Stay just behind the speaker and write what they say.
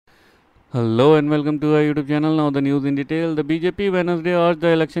Hello and welcome to our YouTube channel. Now the news in detail. The BJP Wednesday urged the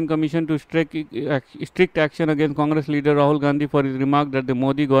Election Commission to strict action against Congress leader Rahul Gandhi for his remark that the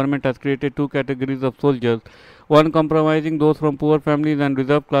Modi government has created two categories of soldiers, one comprising those from poor families and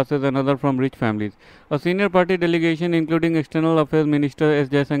reserved classes and other from rich families. A senior party delegation including External Affairs Minister S.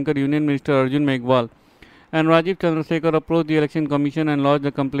 Jaishankar, Union Minister Arjun Megwal and Rajiv Chandrasekhar approached the Election Commission and lodged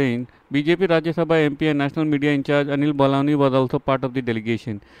a complaint. BJP Rajya Sabha MP and National Media in charge Anil Balani was also part of the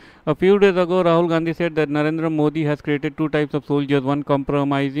delegation. A few days ago, Rahul Gandhi said that Narendra Modi has created two types of soldiers, one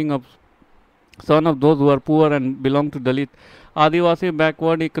compromising of son of those who are poor and belong to Dalit, Adivasi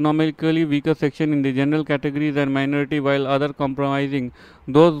backward economically weaker section in the general categories and minority, while other compromising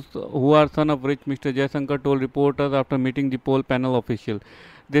those who are son of rich, Mr. Jaishankar told reporters after meeting the poll panel official.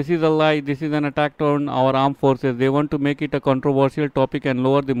 This is a lie. This is an attack on our armed forces. They want to make it a controversial topic and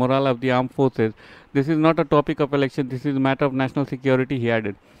lower the morale of the armed forces. This is not a topic of election. This is a matter of national security, he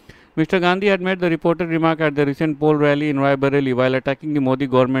added. Mr. Gandhi had made the reported remark at the recent poll rally in Raebareli while attacking the Modi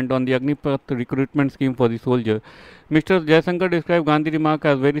government on the Agnipath recruitment scheme for the soldier. Mr. Jaishankar described Gandhi's remark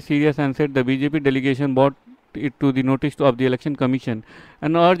as very serious and said the BJP delegation brought it to the notice of the Election Commission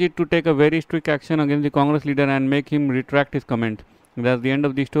and urged it to take a very strict action against the Congress leader and make him retract his comment. That's the end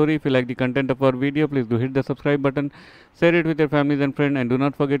of the story. If you like the content of our video, please do hit the subscribe button, share it with your families and friends, and do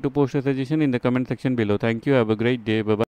not forget to post a suggestion in the comment section below. Thank you. Have a great day. Bye bye.